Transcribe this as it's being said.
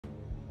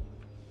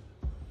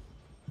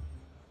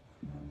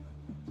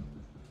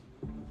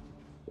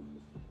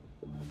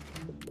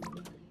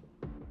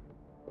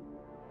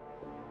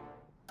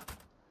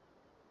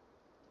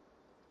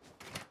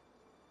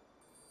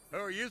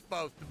are you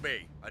supposed to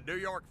be? A New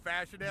York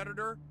fashion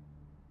editor?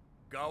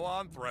 Go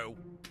on through.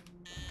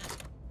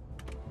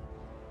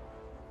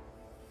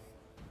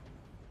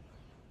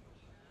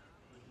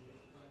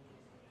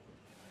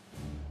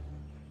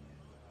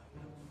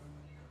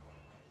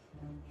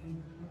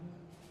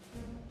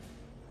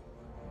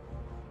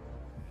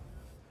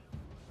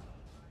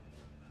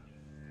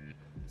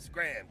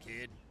 Scram,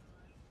 kid.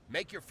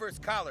 Make your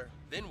first collar,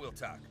 then we'll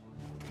talk.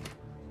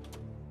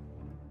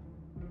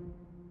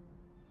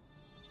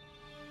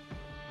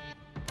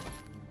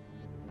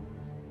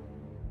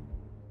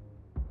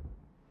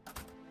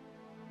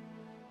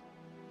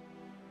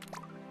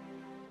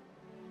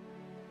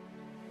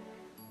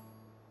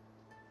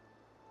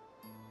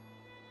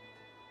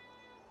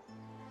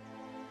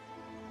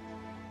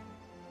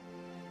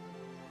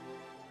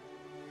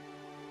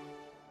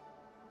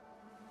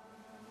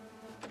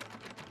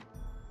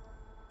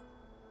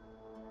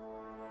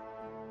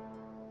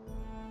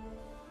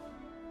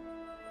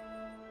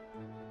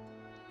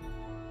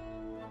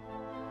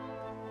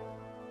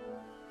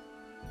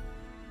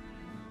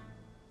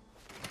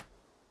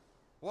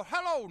 Well,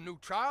 hello, new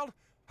child.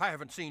 I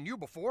haven't seen you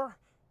before,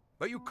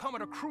 but you come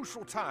at a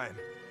crucial time.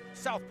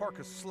 South Park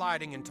is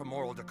sliding into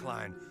moral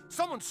decline.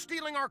 Someone's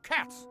stealing our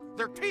cats.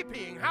 They're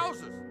TPing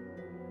houses.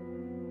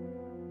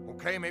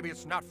 Okay, maybe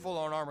it's not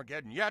full-on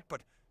Armageddon yet,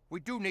 but we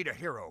do need a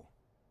hero.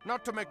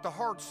 Not to make the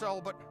hard sell,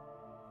 but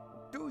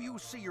do you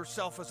see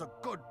yourself as a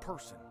good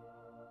person?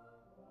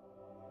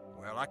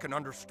 Well, I can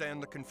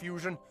understand the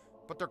confusion,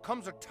 but there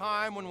comes a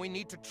time when we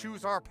need to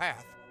choose our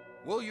path.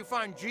 Will you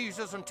find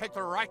Jesus and take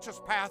the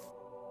righteous path?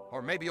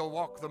 Or maybe you'll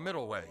walk the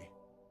middle way.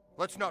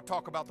 Let's not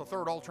talk about the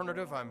third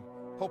alternative. I'm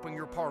hoping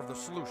you're part of the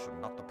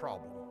solution, not the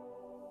problem.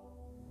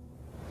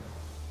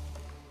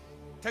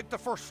 Take the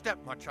first step,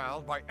 my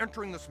child, by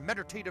entering this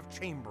meditative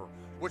chamber,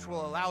 which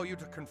will allow you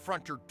to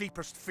confront your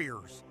deepest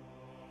fears.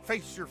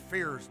 Face your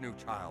fears, new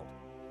child.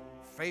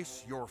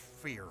 Face your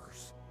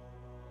fears.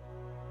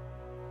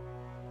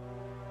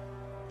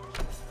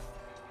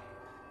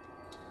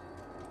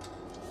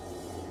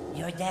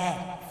 Your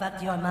dad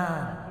fucked your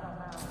mom.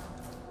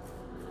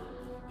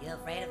 You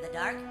afraid of the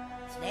dark?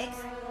 Snakes?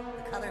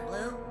 The color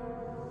blue?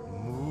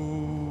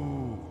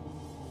 Moo.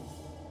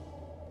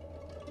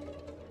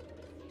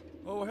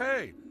 Oh,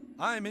 hey,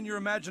 I'm in your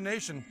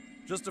imagination.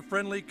 Just a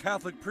friendly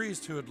Catholic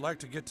priest who would like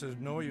to get to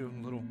know you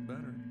a little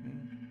better.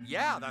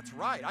 Yeah, that's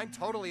right. I'm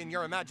totally in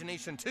your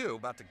imagination, too.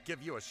 About to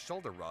give you a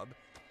shoulder rub.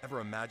 Ever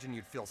imagine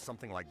you'd feel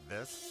something like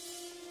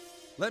this?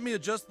 Let me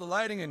adjust the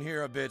lighting in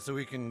here a bit so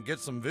we can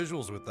get some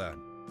visuals with that.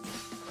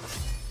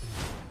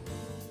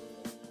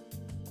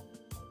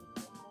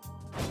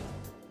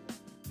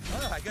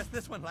 I guess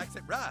this one likes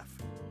it rough.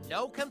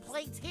 No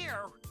complaints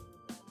here.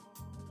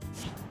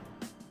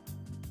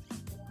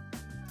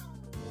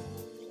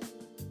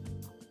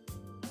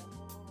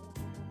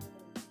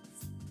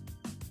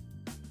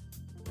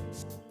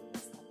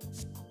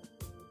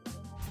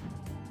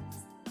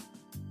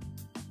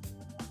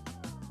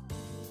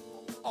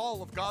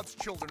 All of God's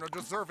children are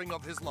deserving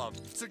of his love,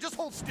 so just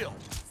hold still.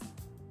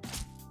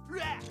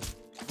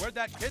 Where'd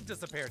that kid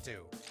disappear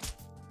to?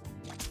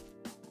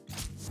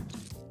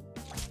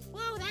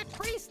 Whoa, that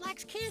priest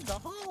likes kids a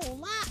whole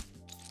lot.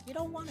 You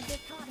don't want to get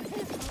caught in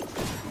his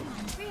mouth. You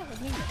might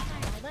really need a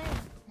title there.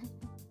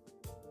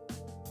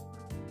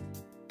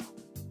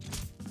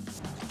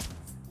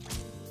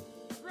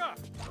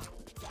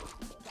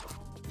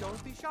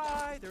 Don't be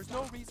shy. There's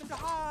no reason to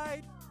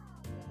hide.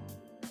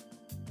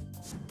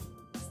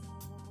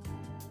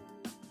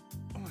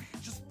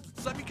 Just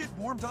let me get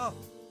warmed up.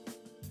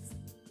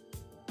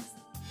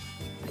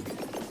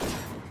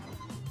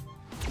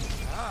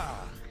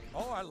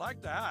 Oh, I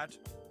like that.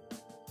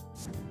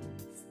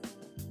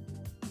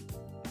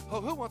 Oh,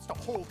 who wants to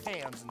hold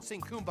hands and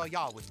sing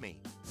Kumbaya with me?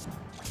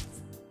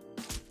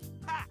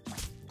 Ha!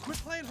 Quit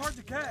playing hard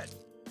to get.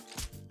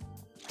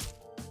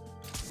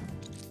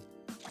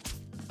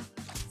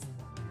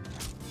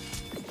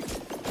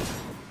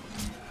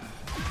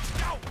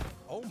 Ow!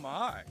 Oh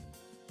my.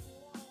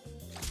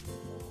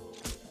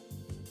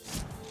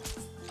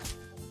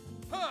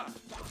 Huh!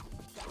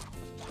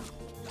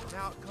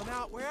 Now come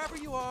out wherever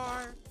you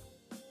are.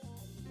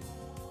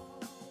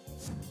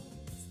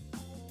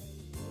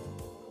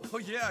 Oh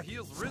yeah, he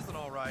is risen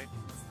all right.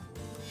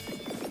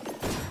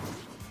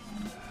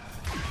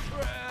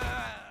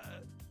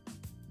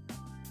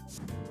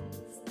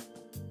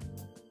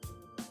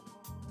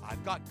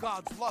 I've got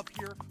God's love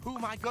here. Who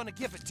am I gonna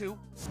give it to?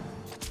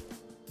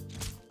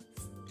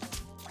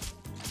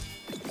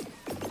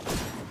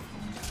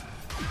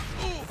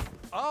 Oof.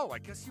 Oh, I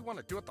guess you want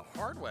to do it the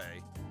hard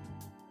way.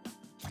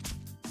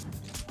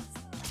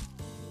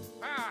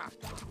 Ah!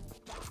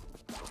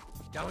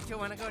 Don't you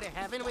want to go to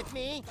heaven with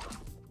me?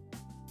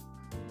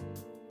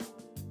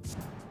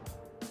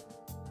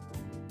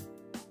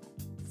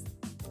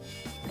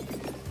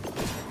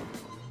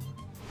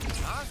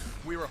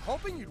 We were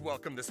hoping you'd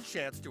welcome this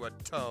chance to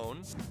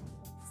atone.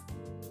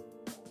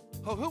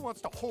 Oh, who wants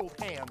to hold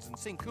hands and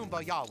sing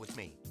Kumbaya with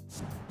me?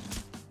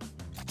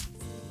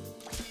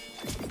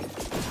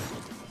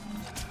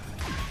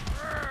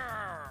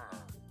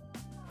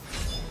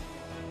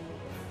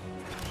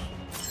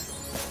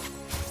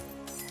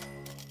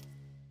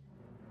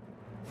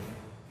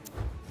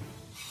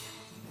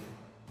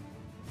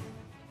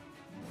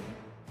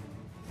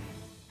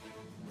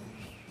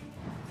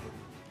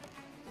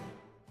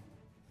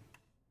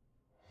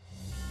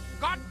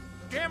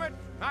 damn it!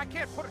 I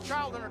can't put a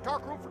child in a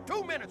dark room for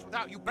 2 minutes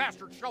without you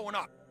bastards showing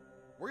up.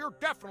 Well, you're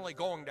definitely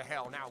going to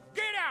hell. Now,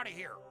 get out of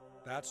here!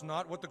 That's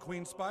not what the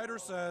Queen Spider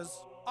says.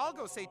 I'll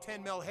go say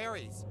 10 mil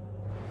Harry's.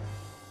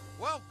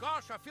 Well,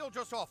 gosh, I feel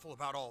just awful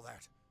about all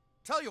that.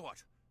 Tell you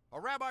what, a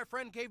rabbi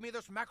friend gave me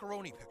this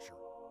macaroni picture.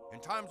 In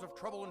times of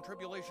trouble and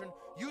tribulation,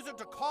 use it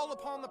to call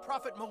upon the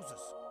prophet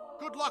Moses.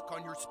 Good luck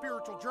on your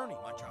spiritual journey,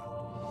 my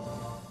child.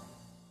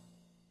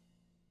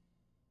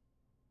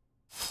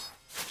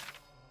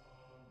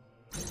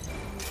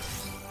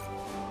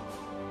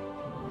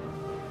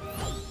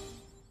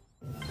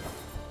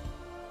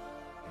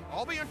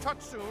 I'll be in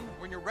touch soon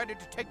when you're ready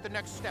to take the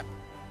next step.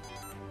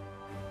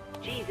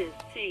 Jesus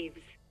saves.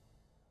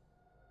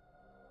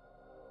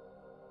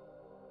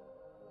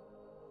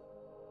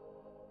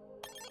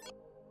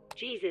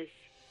 Jesus.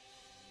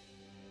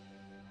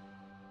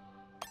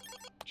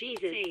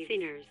 Jesus saves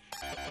sinners.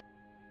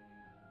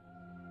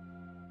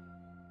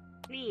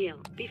 Kneel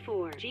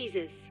before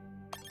Jesus.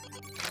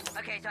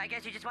 Okay, so I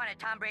guess you just want to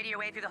Tom Brady your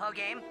way through the whole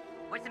game?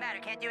 What's the matter,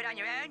 can't do it on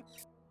your own?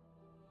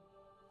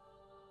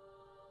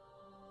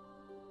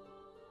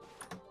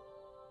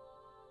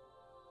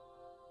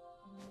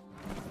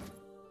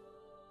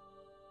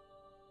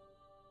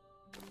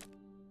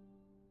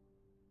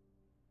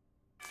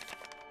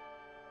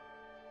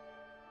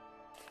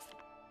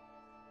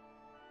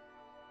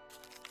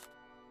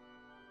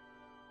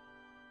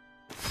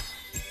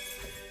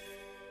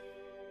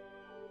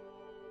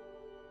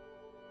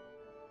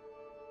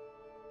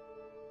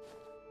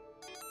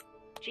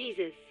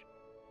 Jesus.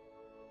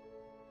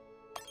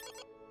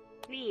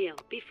 Kneel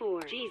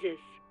before Jesus.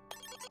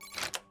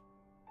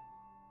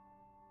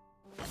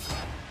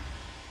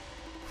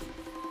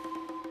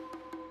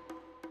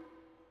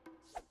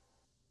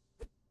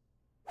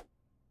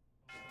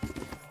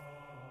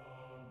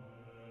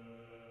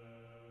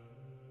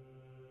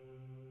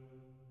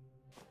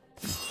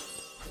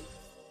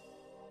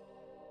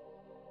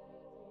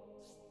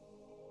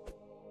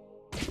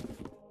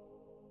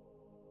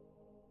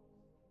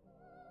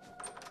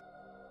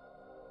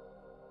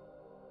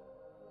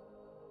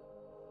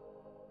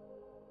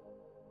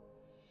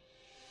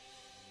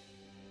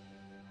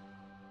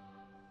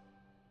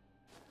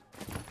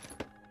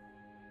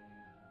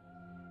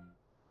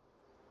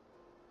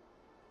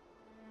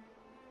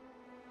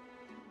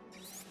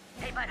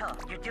 Hey,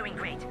 Butthole, you're doing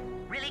great.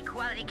 Really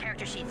quality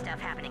character sheet stuff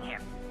happening here.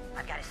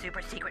 I've got a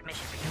super secret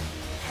mission for you.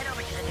 Head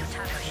over to the new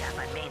taco shop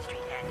on Main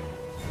Street and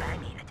buy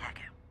me a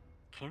taco.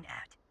 Coon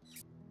out.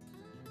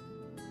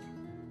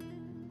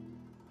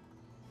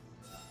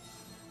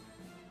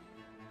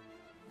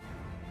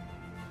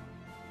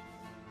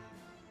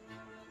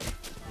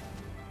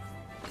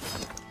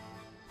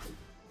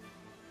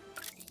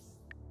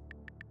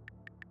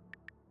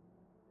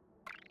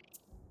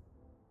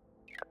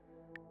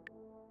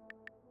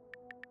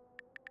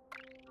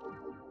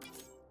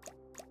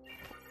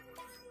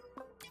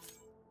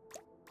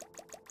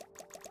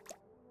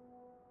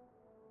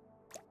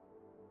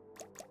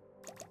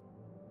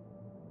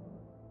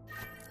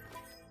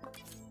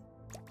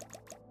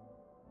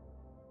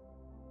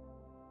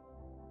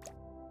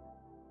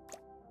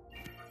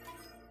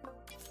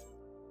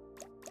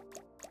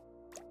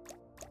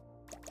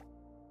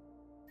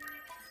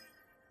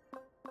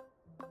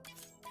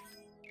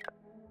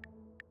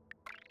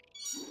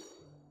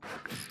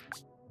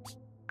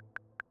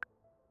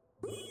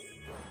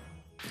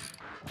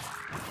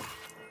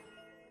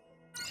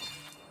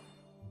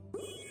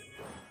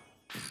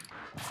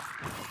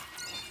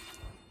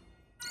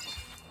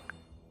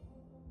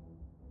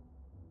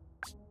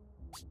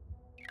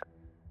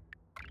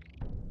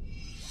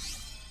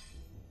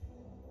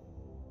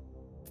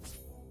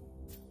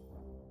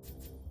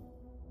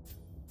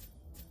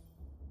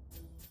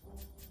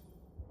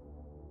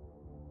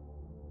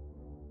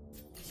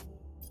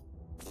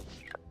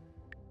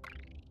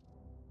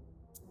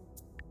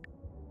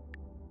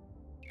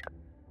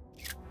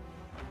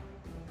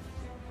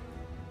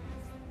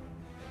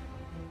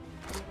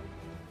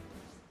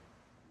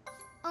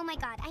 Oh my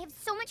god, I have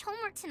so much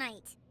homework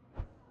tonight.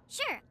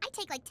 Sure, I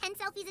take like 10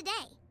 selfies a day.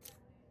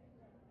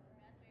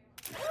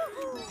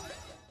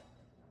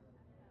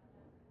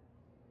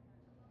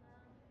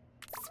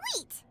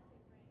 Sweet!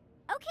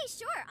 Okay,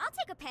 sure, I'll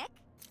take a pic.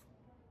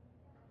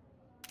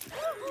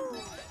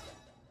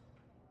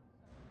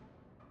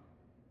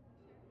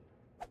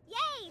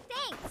 Yay,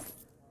 thanks!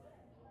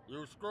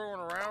 You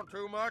screwing around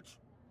too much?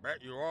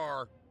 Bet you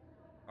are.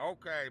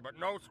 Okay, but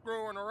no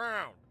screwing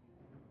around.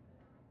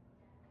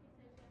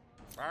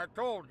 I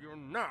told you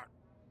not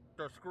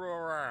to screw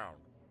around.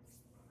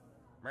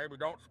 Maybe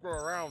don't screw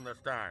around this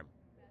time.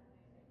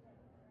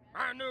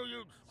 I knew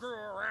you'd screw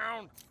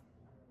around.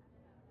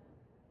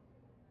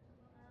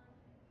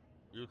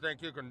 You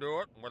think you can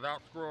do it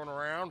without screwing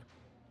around?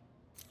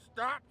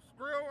 Stop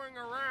screwing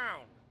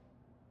around.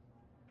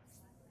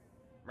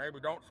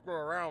 Maybe don't screw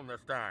around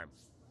this time.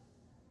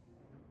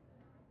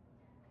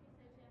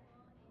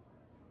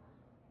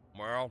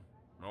 Well,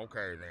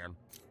 okay then.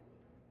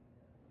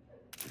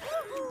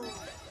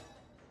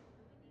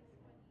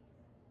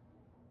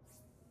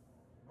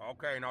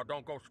 Okay, now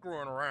don't go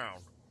screwing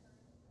around.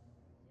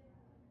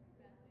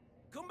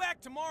 Come back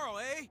tomorrow,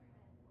 eh?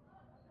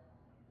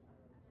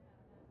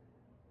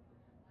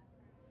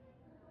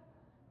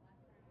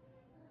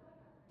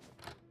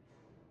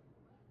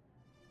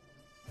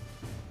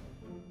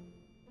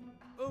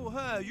 Oh,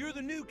 hi, you're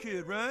the new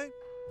kid, right?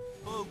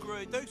 Oh,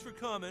 great, thanks for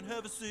coming.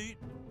 Have a seat.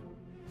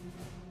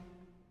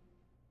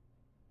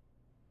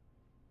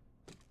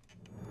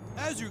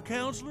 As your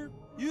counselor,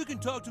 you can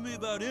talk to me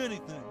about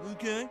anything,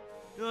 okay?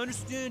 I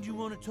understand you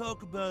want to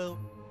talk about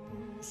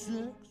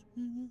sex.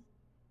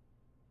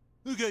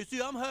 Okay, see,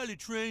 I'm highly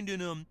trained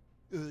in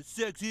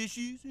sex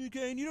issues,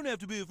 okay, and you don't have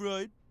to be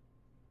afraid.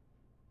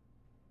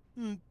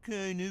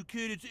 Okay, new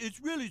kid, it's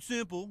really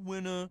simple.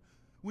 When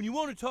you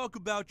want to talk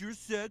about your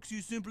sex,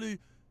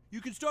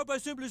 you can start by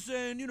simply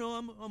saying, you know,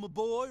 I'm a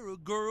boy or a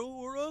girl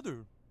or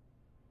other.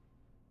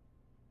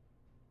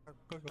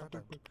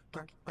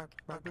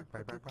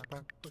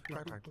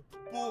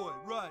 Boy,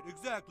 right,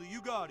 exactly,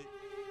 you got it.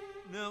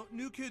 Now,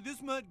 new kid,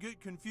 this might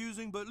get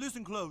confusing, but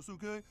listen close,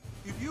 okay?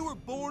 If you were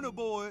born a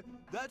boy,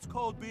 that's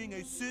called being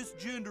a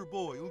cisgender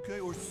boy, okay?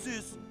 Or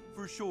cis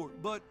for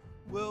short. But,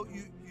 well,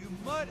 you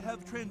might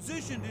have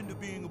transitioned into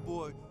being a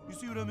boy. You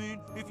see what I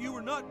mean? If you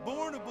were not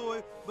born a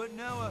boy, but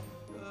now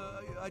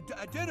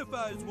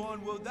identify as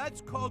one, well,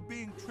 that's called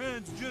being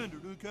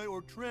transgendered, okay?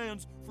 Or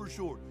trans for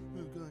short,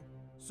 okay?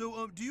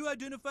 So, do you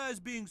identify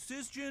as being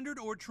cisgendered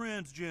or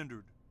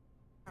transgendered?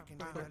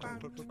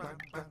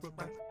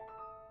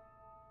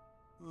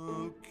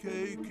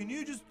 Okay, can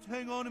you just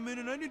hang on a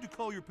minute? I need to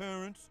call your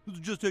parents.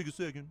 Just take a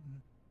second.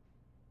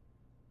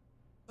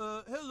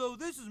 Hello,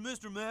 this is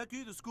Mr.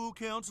 Mackey, the school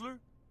counselor.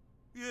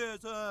 Yes,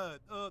 hi.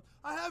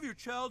 I have your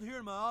child here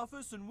in my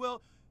office, and,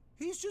 well,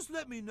 he's just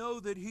let me know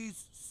that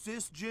he's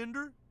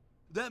cisgender.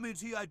 That means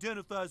he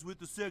identifies with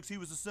the sex he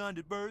was assigned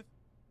at birth.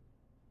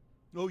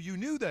 Oh, you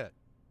knew that?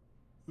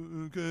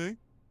 Okay.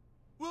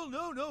 Well,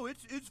 no,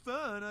 it's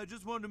fine. I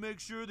just wanted to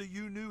make sure that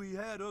you knew he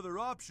had other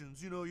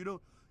options. You know, you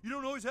don't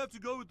always have to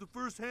go with the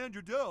first hand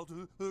you're dealt,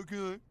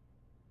 okay?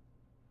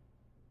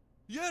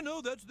 Yeah,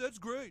 no, that's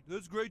great.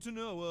 That's great to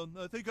know.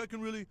 I think I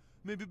can really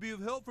maybe be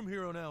of help from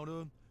here on out.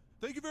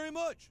 Thank you very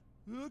much.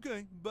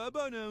 Okay,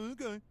 bye-bye now,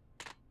 okay.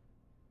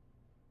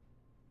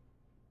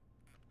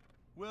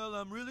 Well,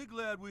 I'm really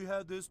glad we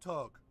had this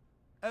talk.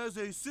 As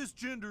a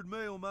cisgendered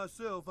male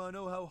myself, I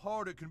know how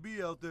hard it can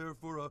be out there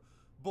for a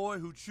boy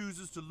who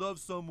chooses to love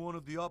someone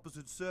of the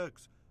opposite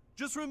sex.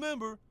 Just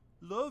remember,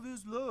 love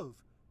is love.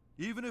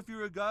 Even if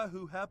you're a guy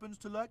who happens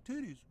to like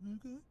titties,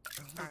 okay?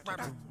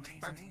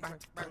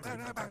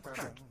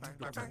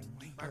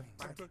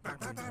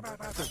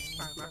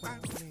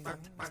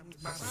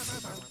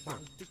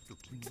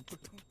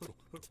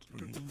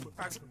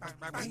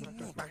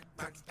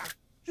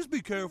 Just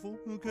be careful,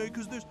 okay?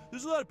 Because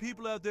there's a lot of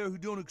people out there who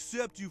don't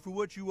accept you for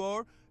what you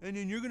are, and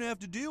then you're gonna have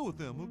to deal with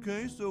them,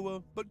 okay?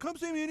 So, but come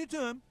see me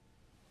anytime.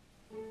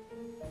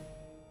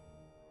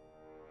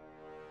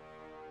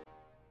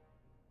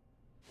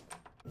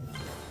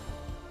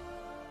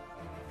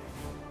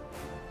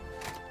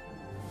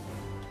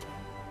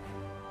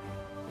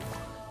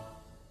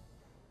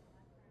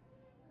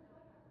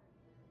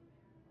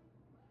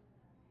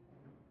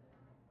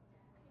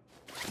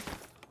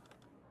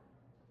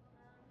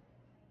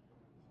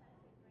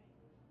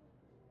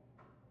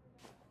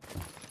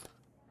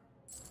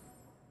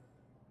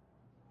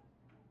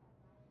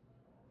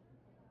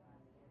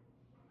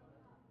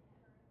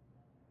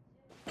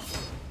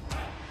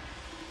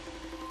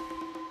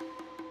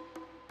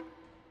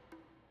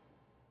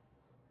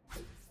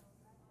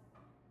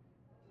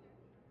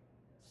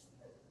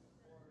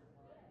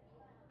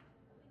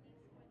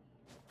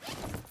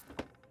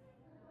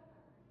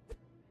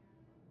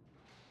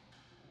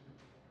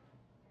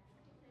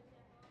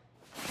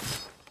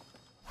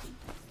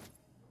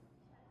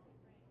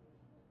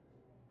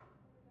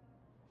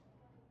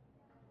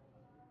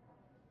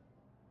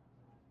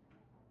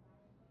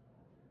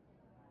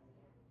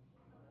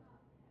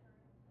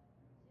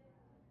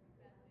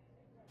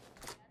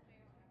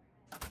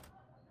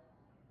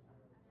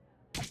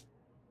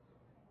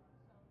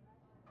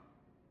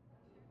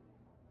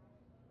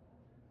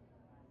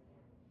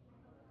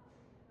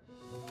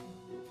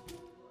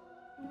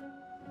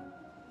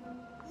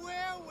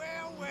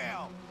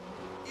 Well,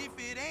 if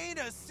it ain't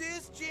a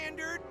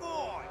cisgendered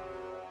boy.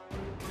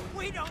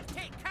 We don't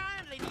take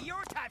kindly to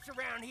your types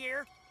around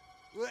here.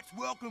 Let's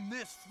welcome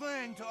this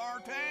thing to our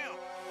town.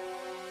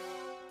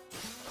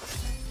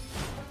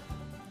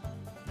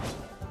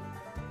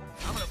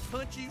 I'm gonna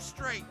punch you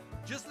straight,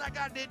 just like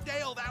I did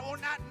Dale that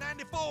one night in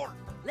 '94.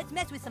 Let's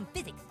mess with some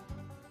physics.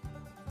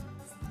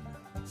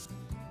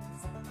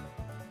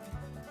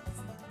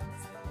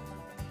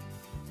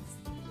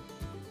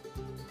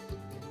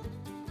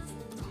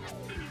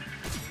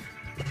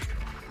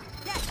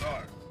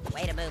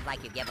 Way to move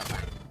like you give a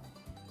fuck.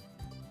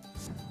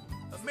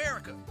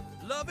 America,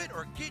 love it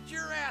or get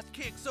your ass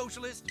kicked,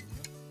 socialist.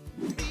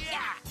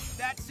 Yeah,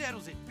 that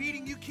settles it.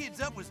 Beating you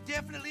kids up was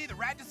definitely the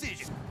right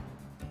decision.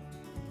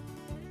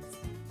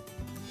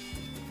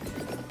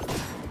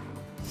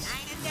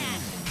 Nine and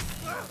 10.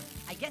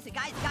 Guess a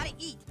guy's gotta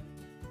eat.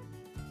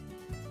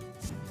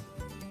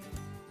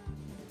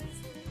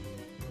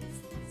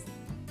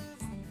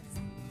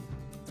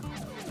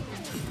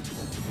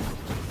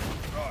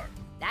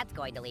 That's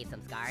going to leave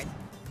some scars.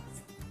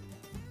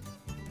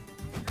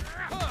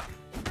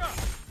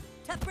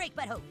 Tough break,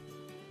 butthole.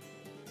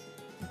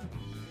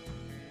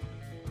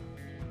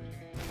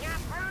 You're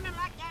burning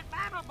like that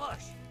Bible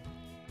bush.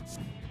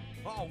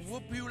 I'll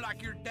whoop you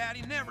like your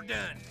daddy never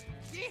done.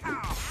 Yeehaw!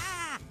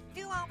 Ah,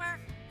 do over.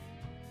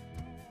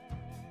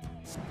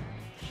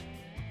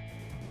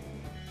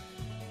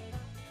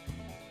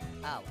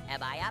 Oh,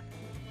 am I up?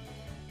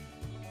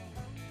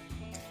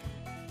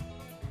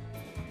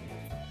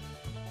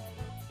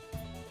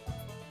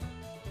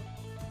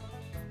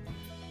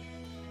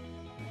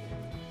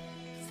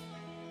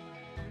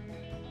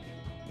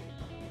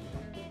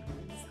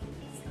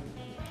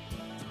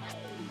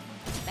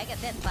 Make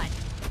it this much.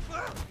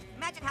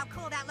 Imagine how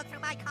cool that looked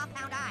through my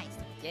compound eyes.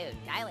 Dude,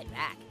 dial it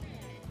back.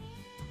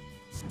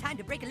 Time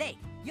to break a leg.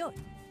 Yo.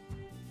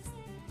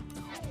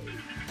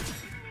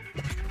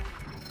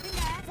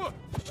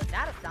 Was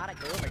that a sonic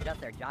boom or just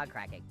their jaw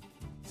cracking?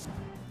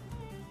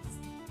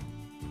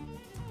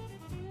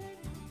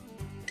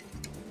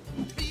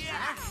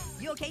 Yeah.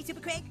 You okay, Super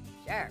Craig?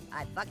 Sure,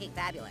 I'm fucking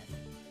fabulous.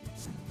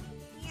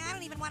 Yeah, I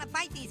don't even want to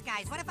fight these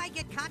guys. What if I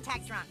get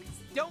contact drunk?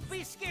 Don't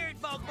be scared,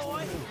 Bug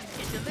Boy.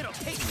 It's a little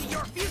taste of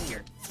your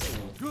future.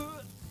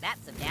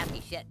 That's some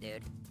nasty shit,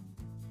 dude.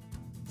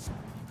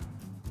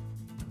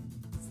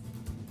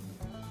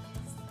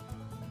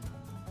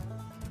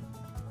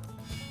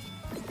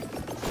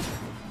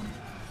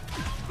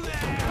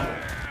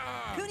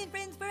 Coon and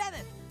friends forever.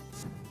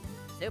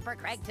 Super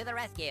Craig to the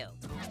rescue.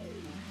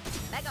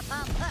 Mega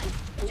Bomb Punch.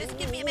 Just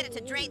give me a minute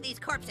to drain these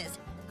corpses.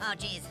 Oh,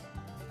 jeez.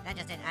 I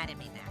didn't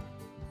mean that.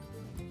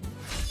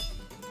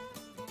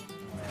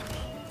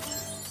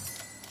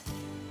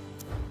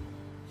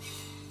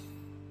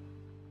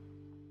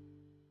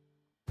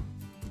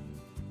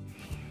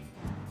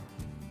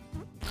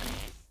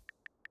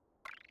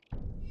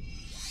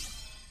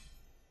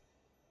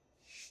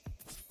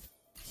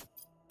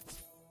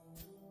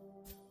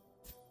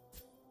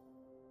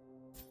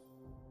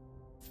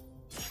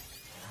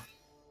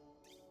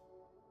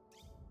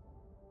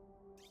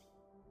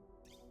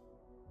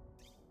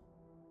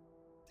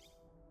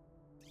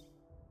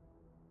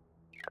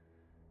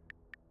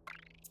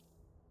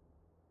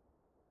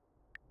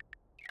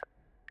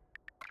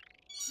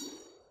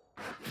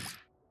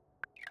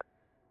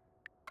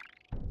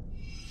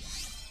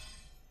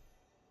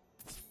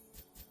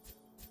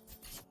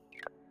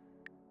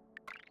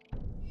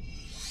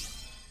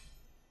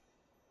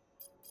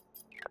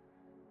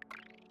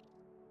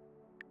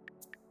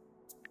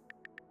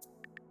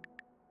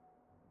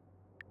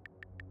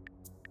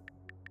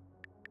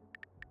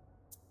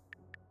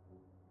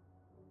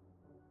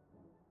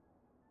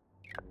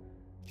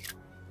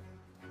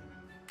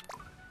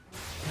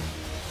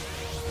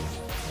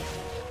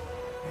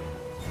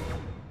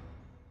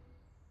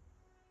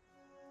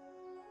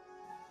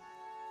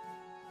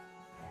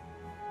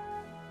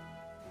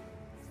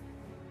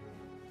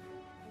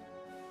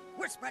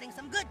 We're spreading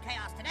some good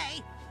chaos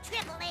today.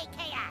 Triple A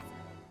chaos.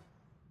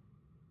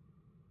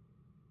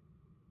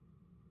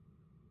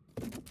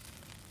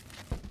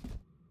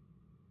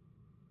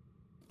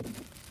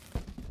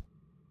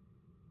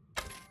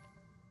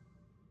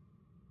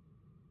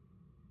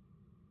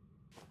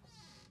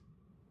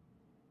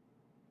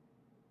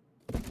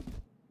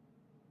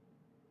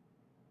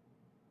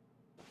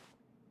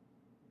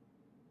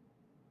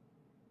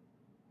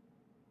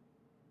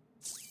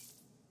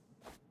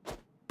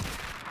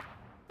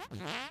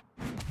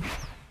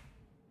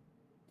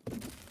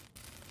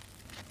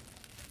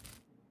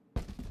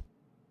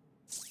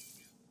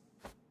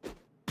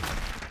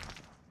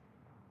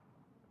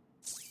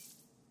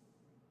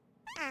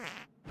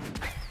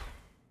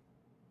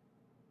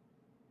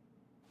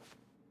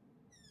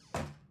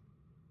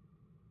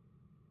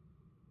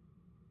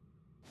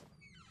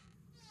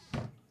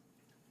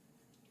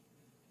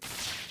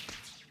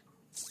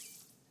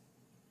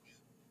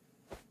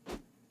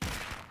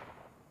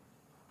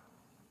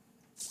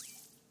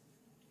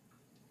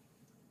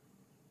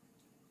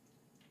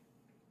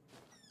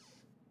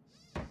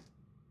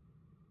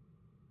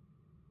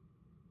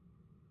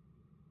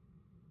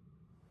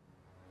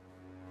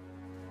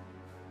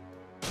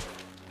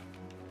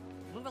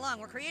 Move along,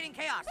 we're creating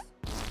chaos.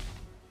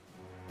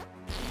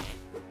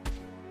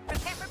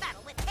 Prepare for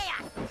battle with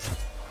chaos.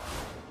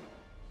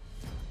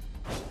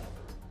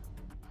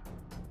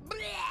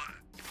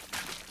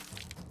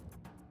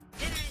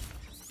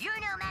 You're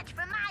no match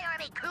for my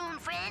army, coon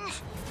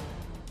fringe.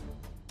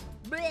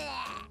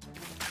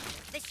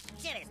 This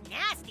shit is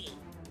nasty.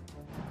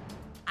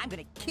 I'm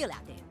gonna kill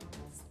out there.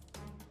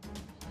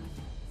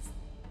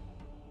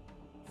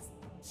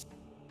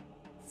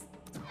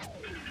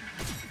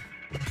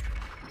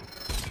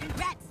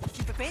 Congrats,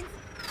 Super Friends.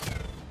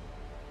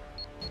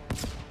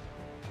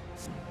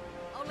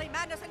 Only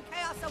madness and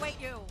chaos await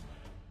you.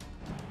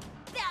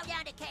 Bow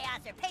down to chaos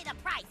or pay the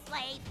price,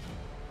 slave.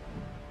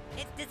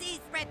 It's disease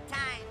spread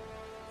time.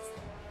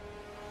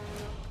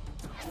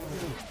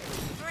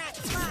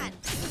 Fun!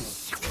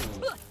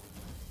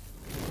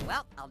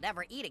 Well, I'll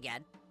never eat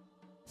again.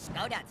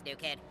 Go nuts, new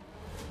kid.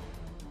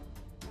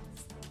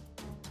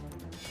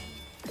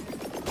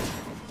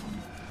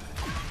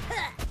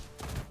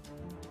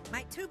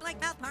 My two blank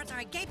mouth parts are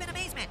agape in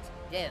amazement.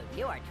 Dude,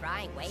 you are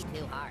trying way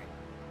too hard.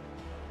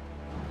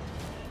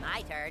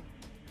 My turn.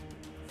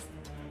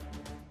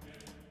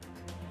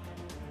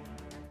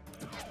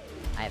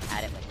 I have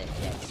had it with this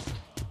shit.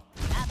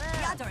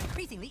 The odds are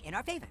increasingly in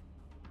our favor.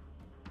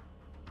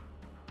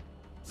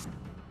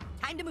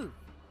 Time to move.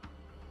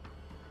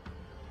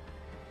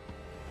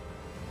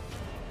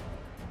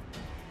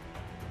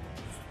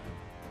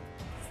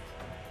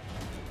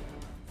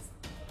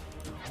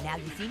 Now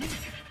you see me?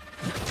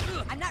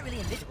 I'm not really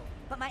invisible,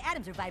 but my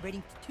atoms are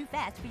vibrating too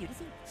fast for you to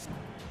see.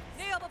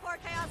 Kneel before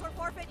chaos or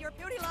forfeit your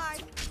beauty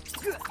line!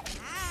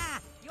 Ah!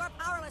 You're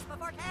powerless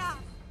before chaos!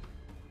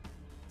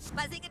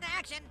 Buzzing into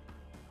action!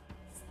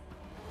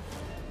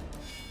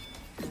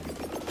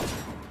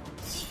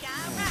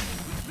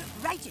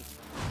 Righteous!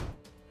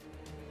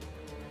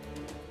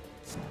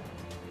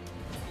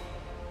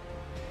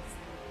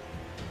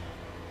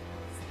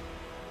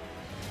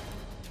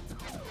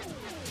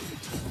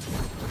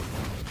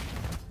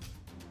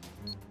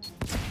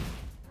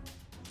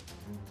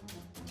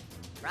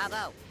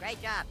 Bravo!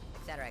 Great job!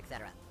 Etc.,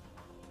 etc.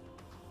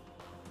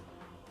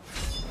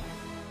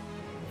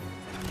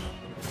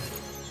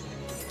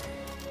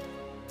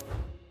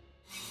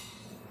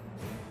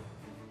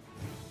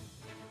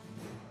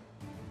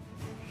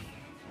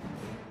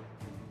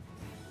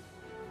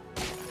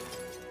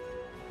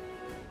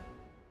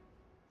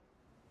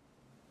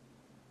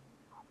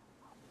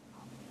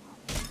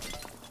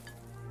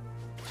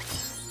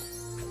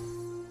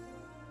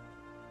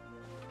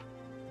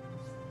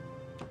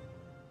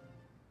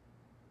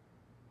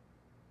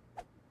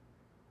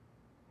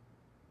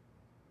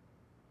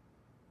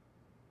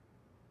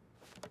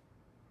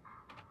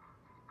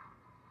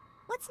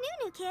 What's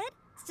new kid?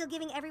 Still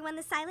giving everyone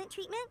the silent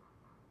treatment?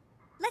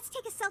 Let's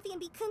take a selfie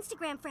and be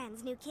Coonstagram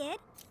friends, new kid.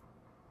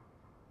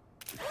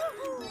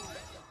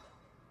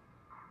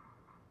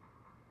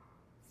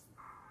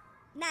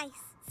 Nice.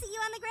 See you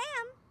on the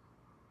gram.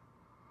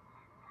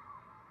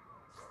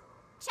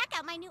 Check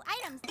out my new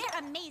items. They're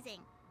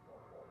amazing.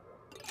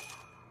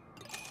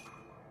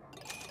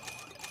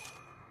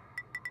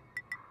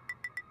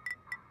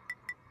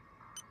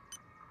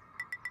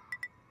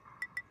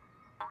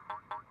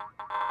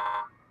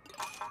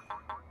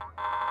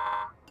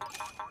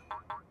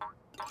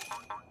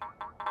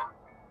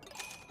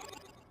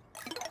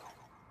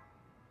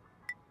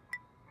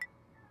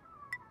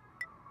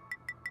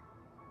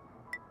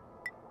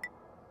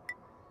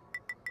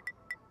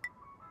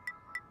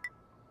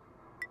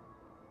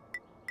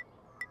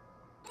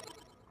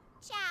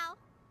 Ciao.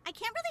 I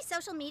can't really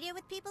social media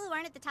with people who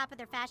aren't at the top of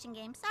their fashion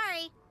game.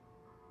 Sorry.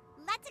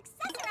 Let's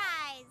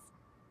accessorize.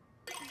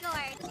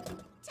 Gord.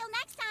 Till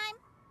next time.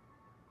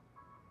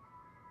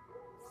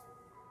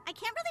 I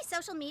can't really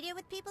social media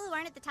with people who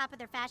aren't at the top of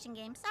their fashion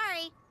game.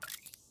 Sorry.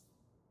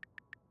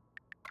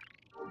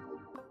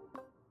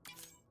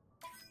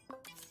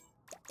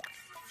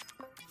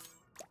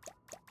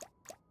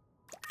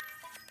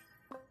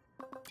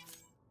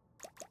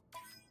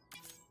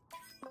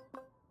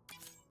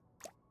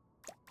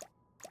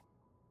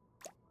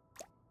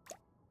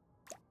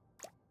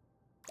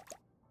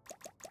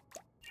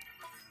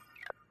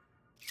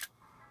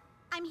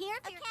 I'm here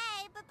for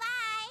Okay,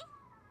 bye-bye.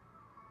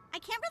 I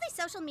can't really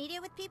social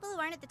media with people who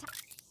aren't at the top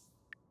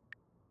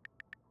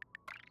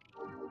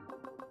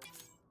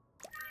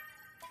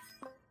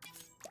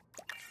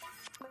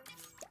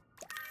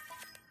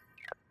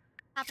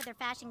of their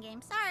fashion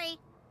game. Sorry.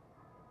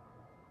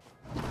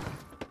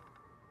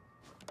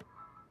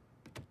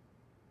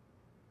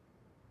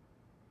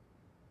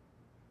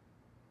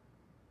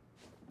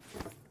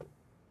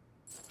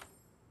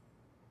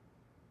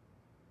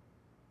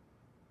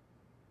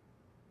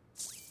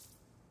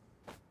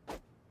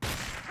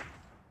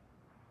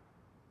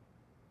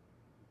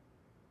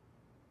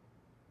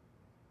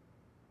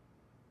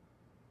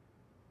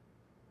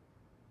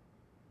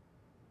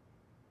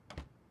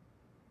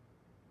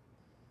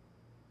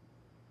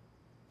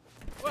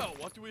 Well,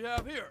 what do we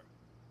have here?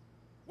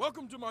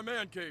 Welcome to my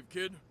man cave,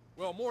 kid.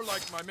 Well, more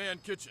like my man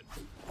kitchen.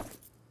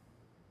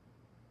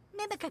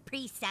 Remember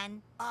Caprice,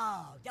 son?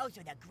 Oh, those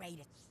are the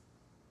greatest.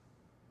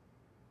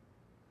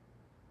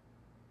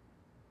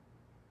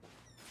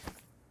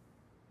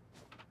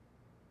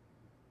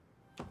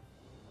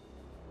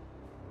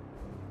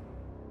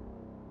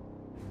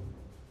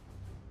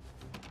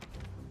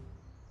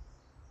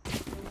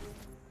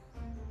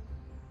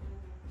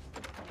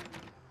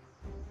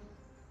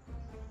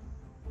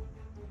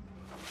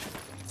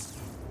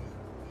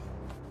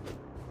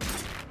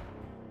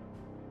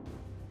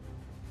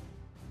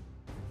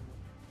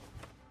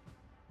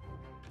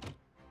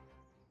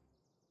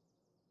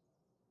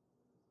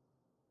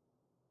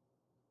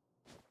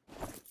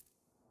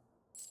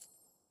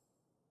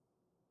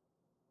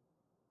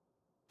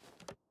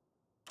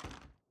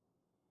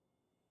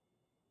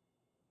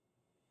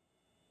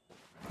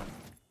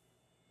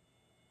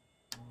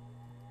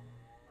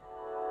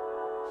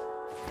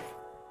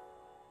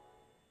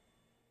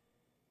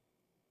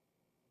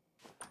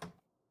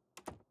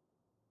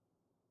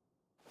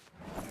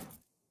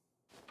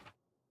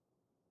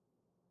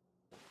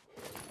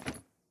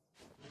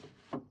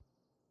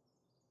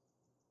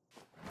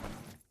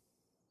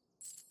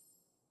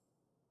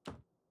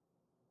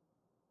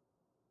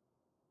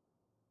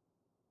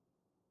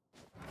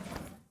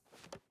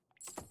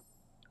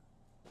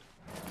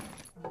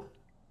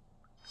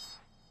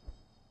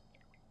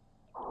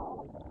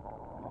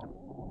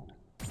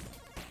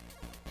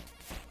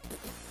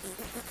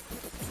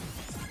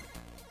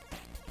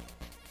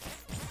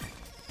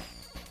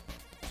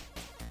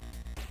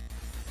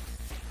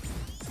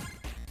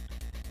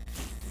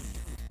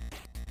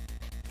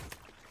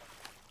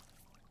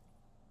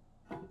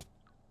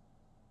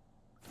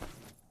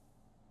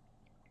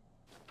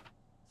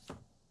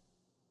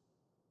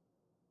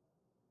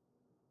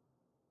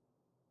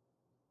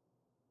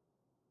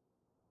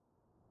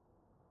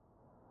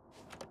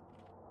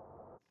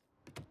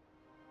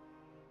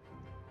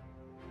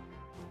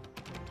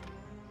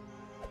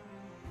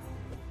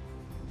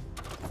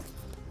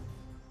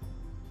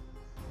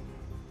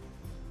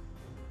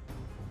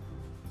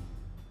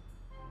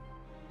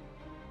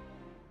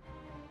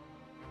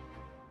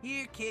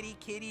 Here, kitty,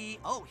 kitty.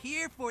 Oh,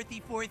 here,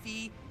 Fourthy,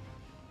 Fourthy.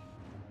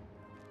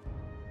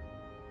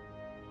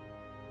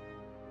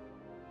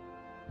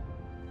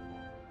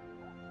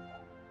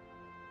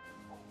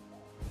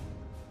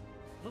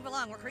 Move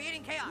along, we're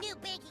creating chaos. New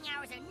baking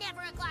hours are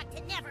never o'clock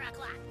to never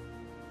o'clock.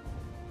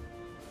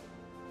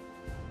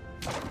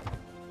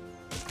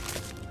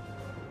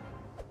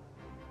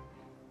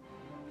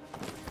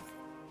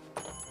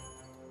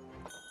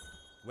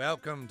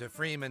 Welcome to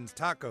Freeman's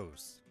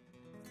Tacos.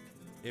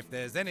 If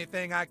there's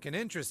anything I can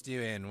interest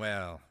you in,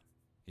 well,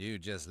 you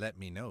just let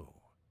me know.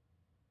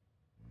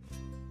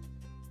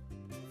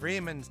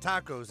 Freeman's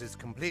Tacos is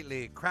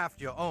completely craft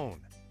your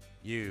own.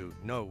 You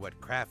know what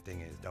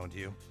crafting is, don't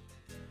you?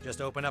 Just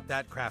open up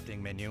that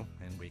crafting menu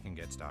and we can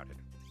get started.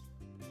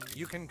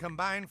 You can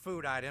combine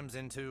food items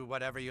into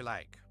whatever you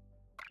like.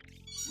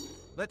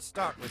 Let's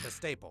start with a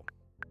staple,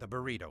 the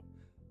burrito.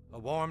 A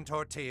warm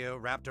tortilla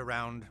wrapped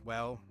around,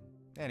 well,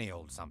 any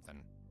old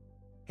something.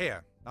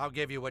 Here, I'll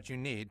give you what you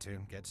need to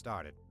get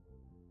started.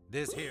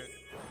 This here.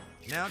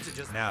 Now that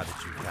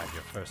you've got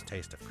your first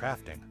taste of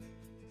crafting,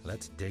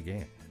 let's dig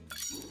in.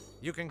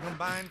 You can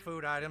combine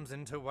food items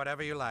into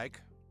whatever you like.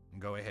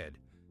 Go ahead.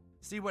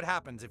 See what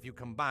happens if you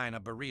combine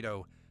a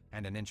burrito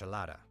and an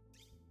enchilada.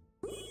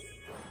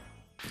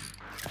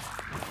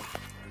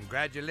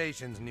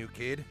 Congratulations, new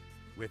kid.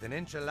 With an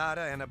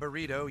enchilada and a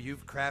burrito,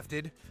 you've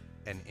crafted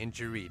an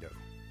enchirito.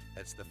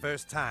 That's the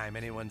first time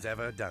anyone's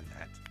ever done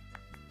that.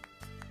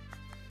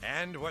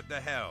 And what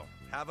the hell?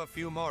 Have a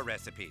few more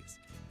recipes.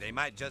 They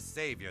might just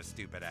save your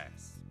stupid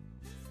ass.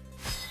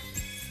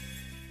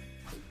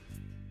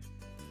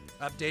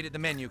 Updated the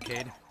menu,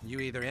 kid. You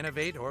either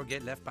innovate or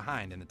get left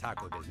behind in the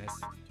taco business.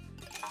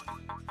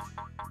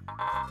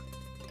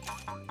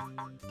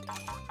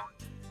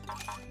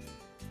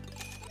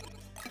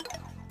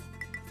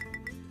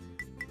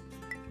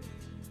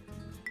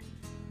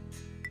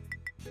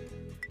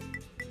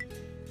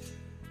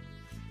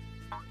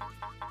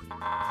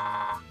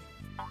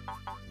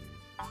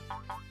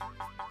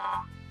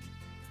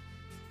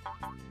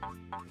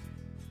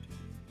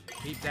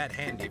 Keep that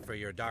handy for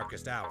your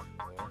darkest hour,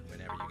 or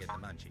whenever you get the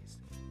munchies.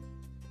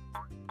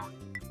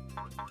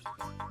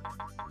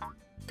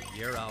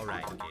 You're all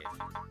right,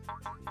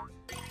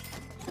 kid.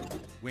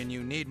 When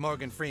you need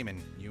Morgan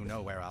Freeman, you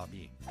know where I'll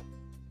be.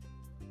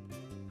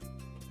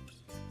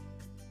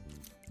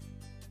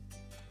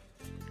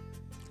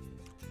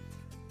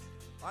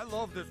 I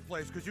love this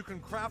place because you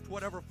can craft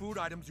whatever food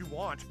items you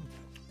want.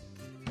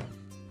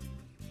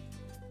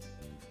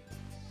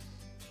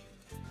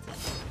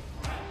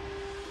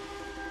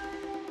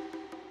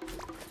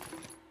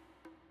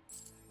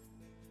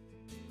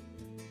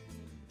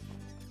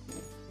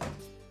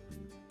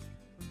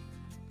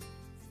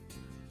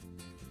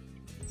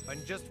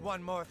 And just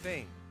one more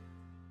thing.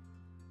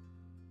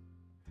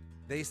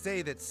 They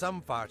say that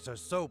some farts are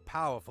so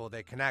powerful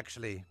they can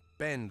actually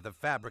bend the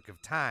fabric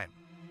of time.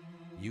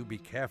 You be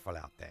careful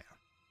out there.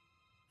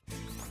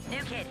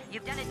 New kid,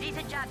 you've done a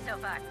decent job so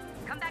far.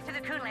 Come back to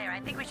the Coon lair.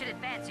 I think we should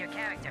advance your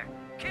character.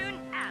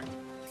 Coon out.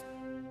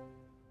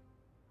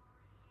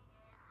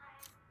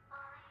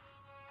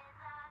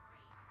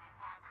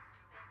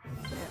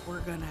 Bet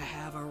we're gonna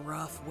have a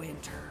rough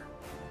winter.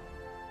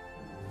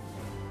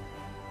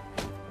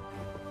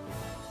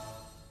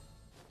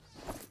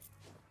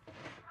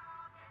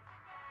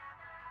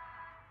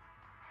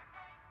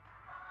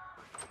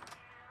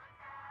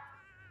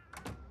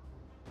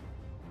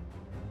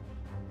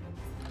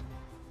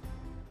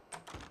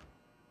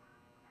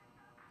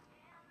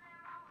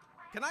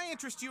 Can I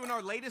interest you in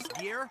our latest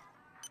gear?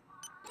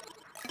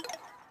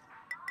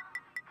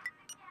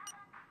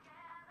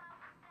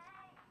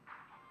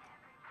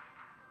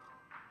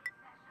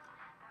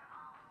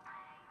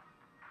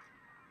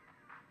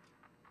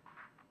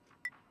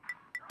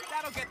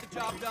 That'll get the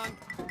job done.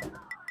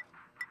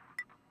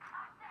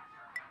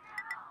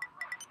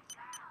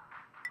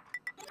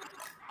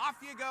 Off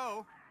you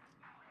go.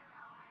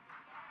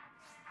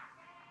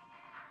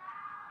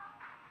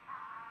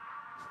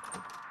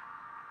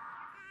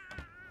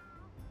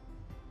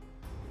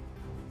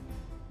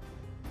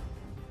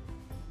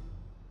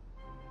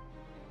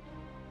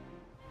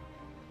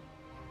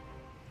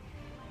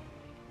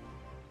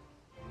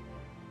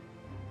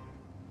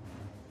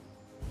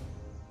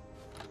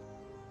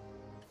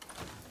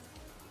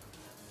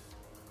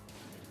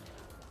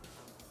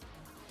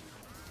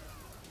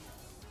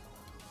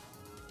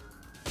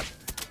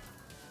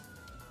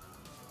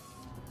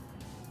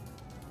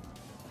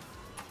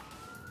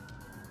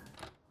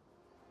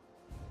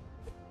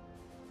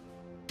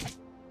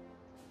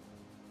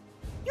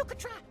 You could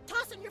try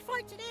tossing your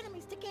farts at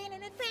enemies to gain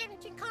an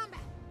advantage in combat.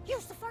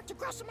 Use the fart to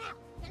gross them out,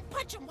 and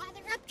punch them while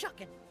they're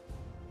up-chucking.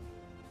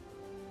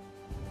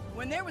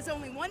 When there was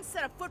only one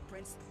set of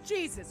footprints,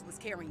 Jesus was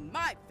carrying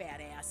my fat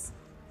ass.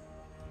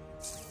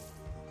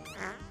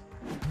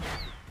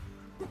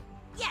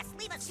 Yes,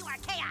 leave us to our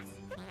chaos.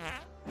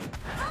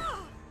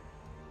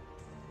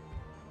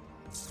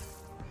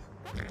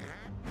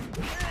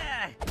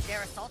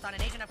 Dare assault on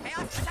an agent of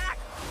chaos? Attack!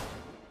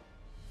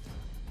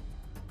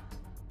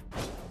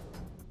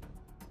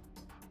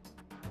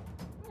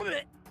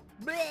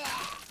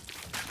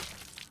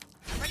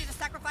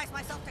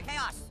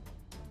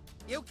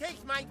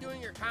 mind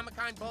doing your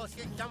Comic-Con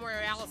bullshit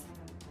somewhere else?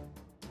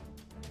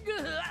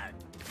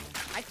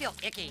 I feel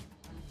icky.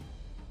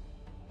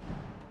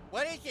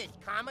 What is this,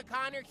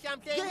 Comic-Con or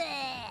something?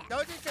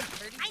 Those are some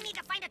pretty... I need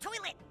to find a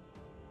toilet!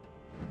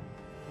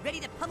 Ready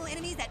to pummel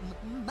enemies at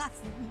my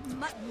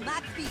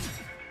speed.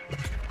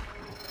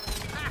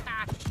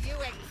 You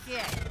ain't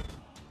shit.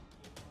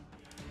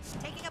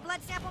 Taking a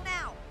blood sample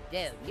now.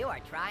 Dude, you are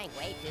trying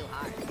way too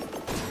hard.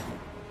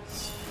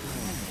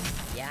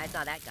 Yeah, I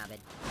saw that coming.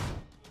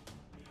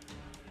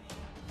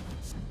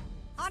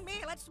 On me,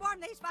 let's swarm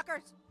these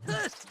fuckers.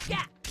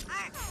 Yeah.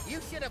 You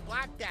should have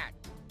blocked that.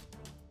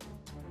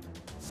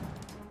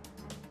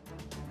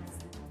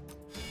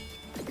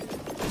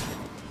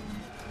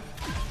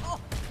 Oh,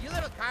 you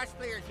little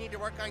cosplayers need to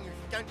work on your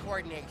stunt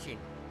coordination.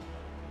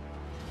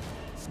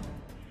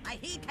 I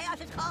heed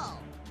Chaos's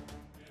call.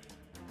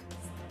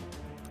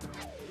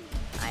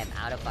 I am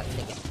out of fucking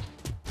ticket.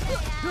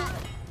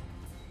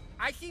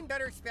 I've seen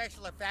better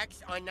special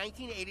effects on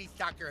 1980s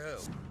Doctor Who.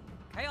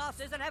 Chaos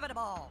is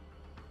inevitable.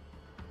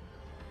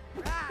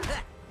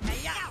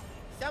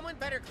 Someone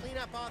better clean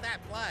up all that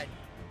blood.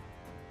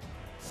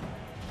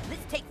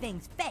 Let's take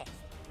things fast.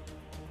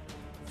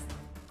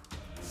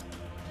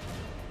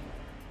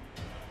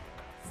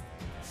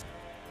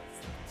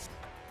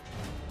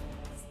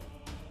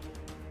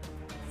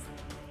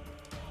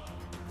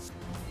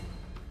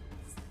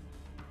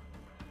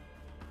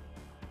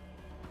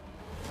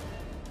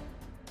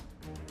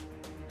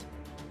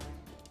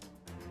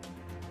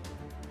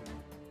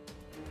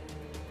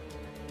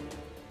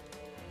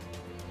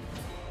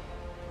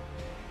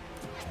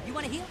 You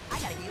want to heal? I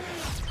gotta heal.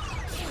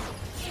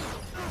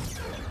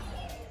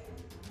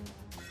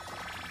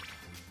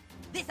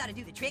 This ought to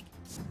do the trick.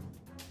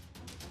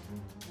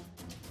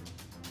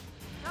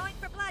 Going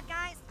for blood,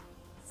 guys.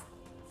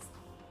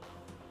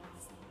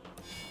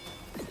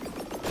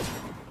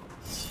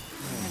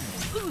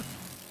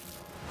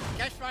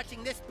 Just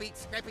watching this beat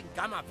scraping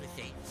gum off the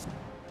seat.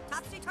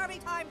 Topsy-turvy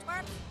time,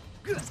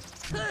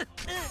 twerp.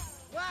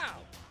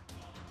 Wow!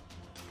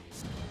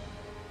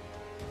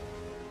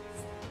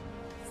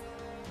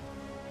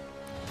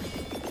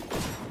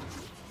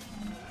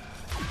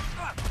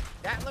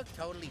 That looked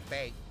totally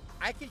fake.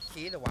 I could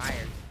see the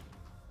wires.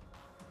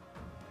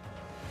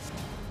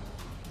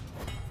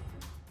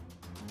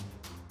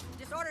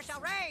 Disorder shall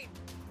reign.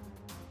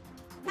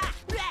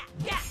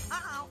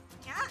 Uh-oh.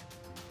 Yeah.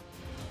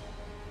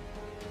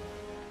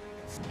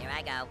 Here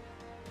I go.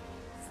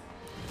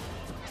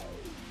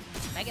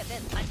 Mega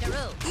Fist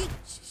Puncheroo. Eat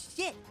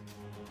shit.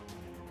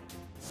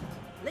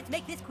 Let's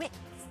make this quick.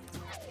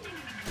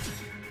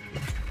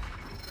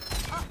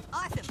 Oh,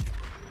 awesome.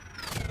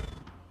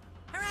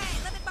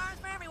 Hooray! Lemon bars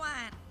for everyone.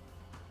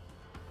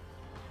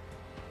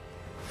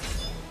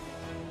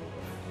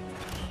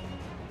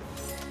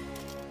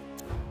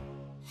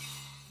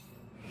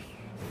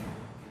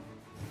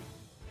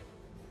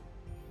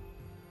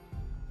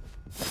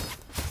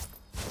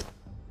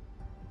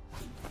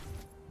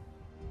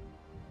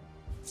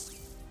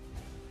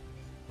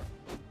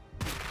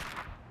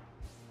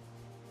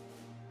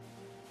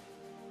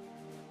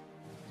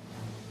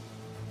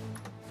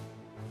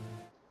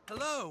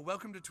 Hello,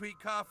 welcome to Tweet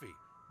Coffee.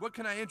 What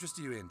can I interest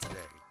you in today?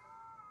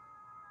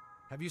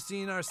 Have you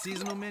seen our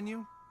seasonal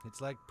menu? It's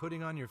like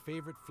putting on your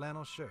favorite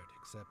flannel shirt,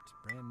 except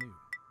brand new.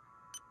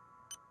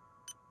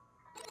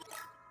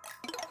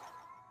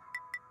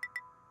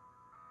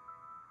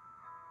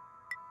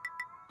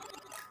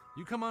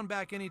 You come on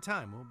back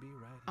anytime, we'll be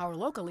right. Our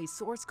locally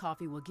sourced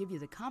coffee will give you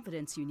the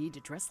confidence you need to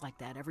dress like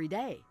that every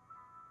day.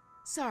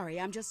 Sorry,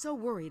 I'm just so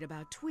worried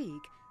about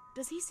Tweak.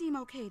 Does he seem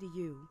okay to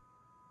you?